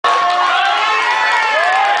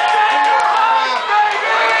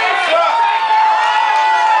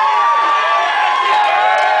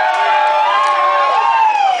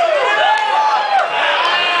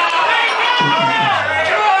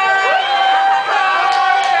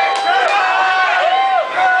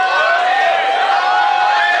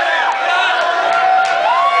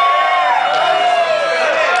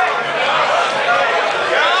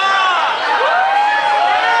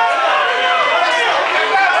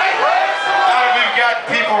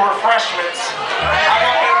for refreshments. I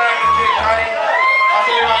got me ready to get Kudi. I'll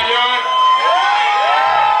tell you how you're doing.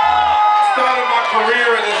 I started my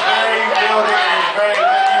career in this very building, in this very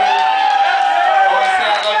venue. I want to say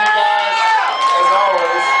I love you guys, as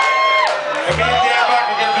always. And me and Dan back,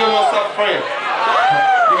 we're going to do a little something for you.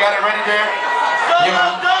 You got it ready, Dan?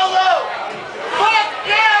 Yeah.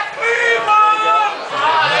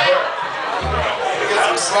 Get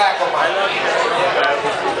some slack on my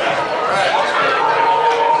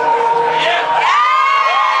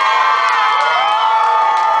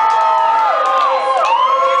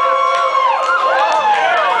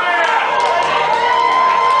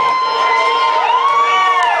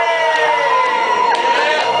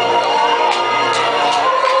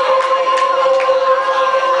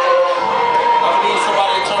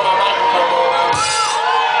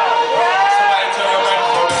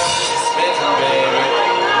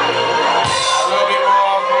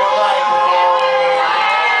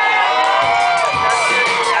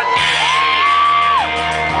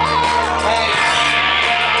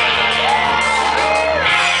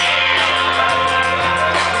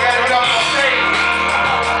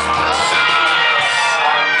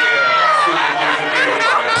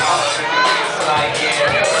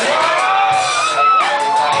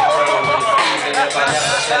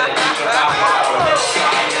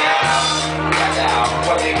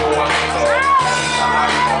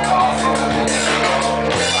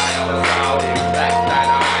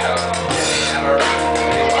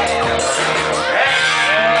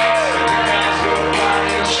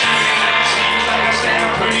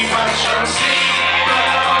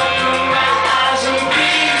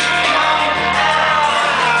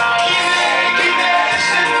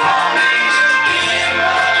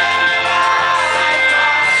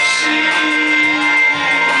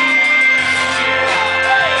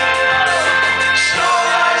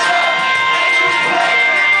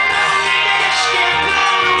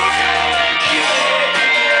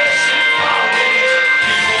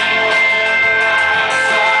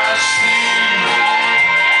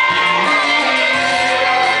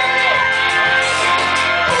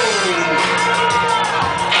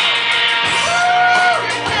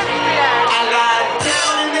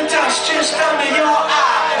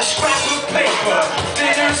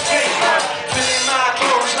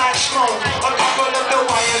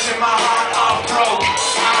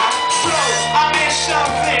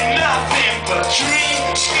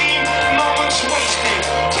dream, scheme, moments wasted.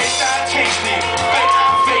 Taste I tasted, fate I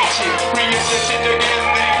faced. Realistic again,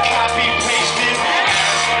 then copy pasted.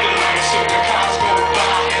 The lights of the cars go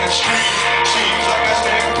by in the street. Seems like I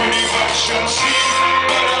stand pretty much unseen,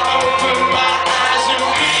 but I open my eyes and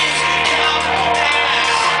read. Come down,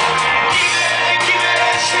 give it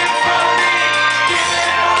a symphony, give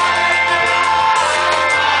it all that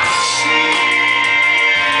I see.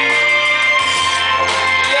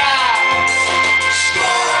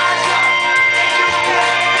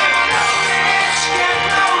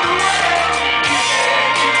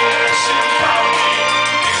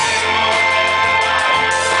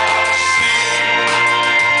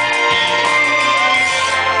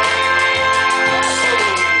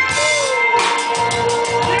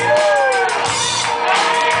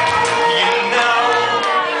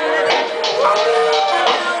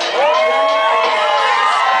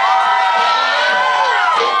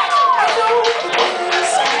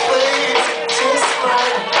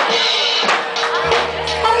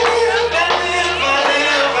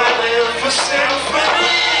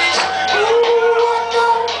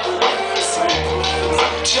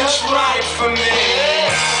 Just right for me.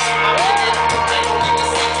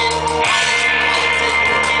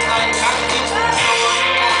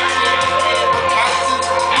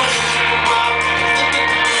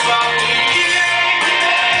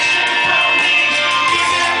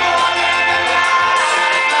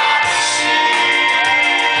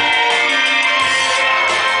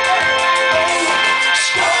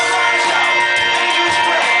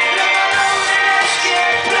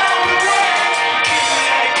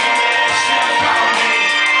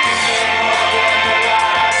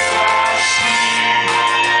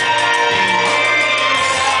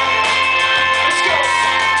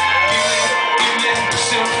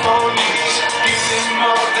 Symphonies, give me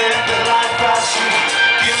more than the life I see.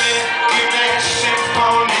 Give me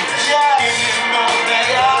symphonies, give me more than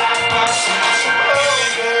the life I see.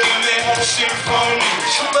 Give me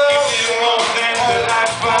symphonies, give me more than the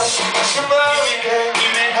life I see.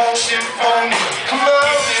 Give me symphonies, give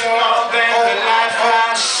me more than the life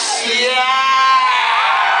I see.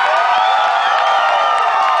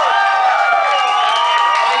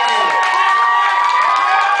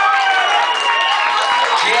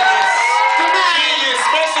 Yes, genius,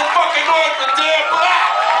 the damn